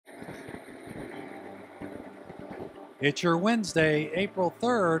It's your Wednesday, April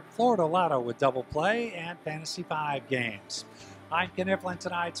 3rd, Florida Lotto with double play and Fantasy 5 games. I'm Ken Iflin.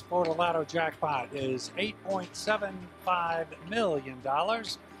 Tonight's Florida Lotto jackpot is $8.75 million.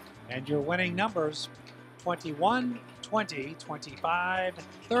 And your winning numbers 21, 20, 25,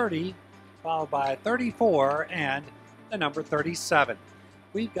 30, followed by 34 and the number 37.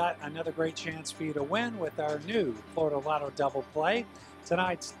 We've got another great chance for you to win with our new Florida Lotto double play.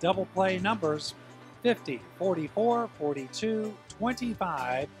 Tonight's double play numbers 50, 44, 42,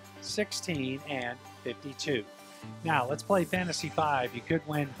 25, 16, and 52. Now, let's play Fantasy 5. You could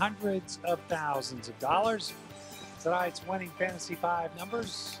win hundreds of thousands of dollars. Tonight's winning Fantasy 5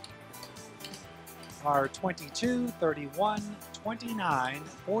 numbers are 22, 31, 29,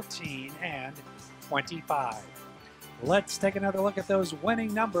 14, and 25. Let's take another look at those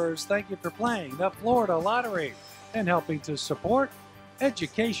winning numbers. Thank you for playing the Florida Lottery and helping to support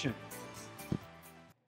education.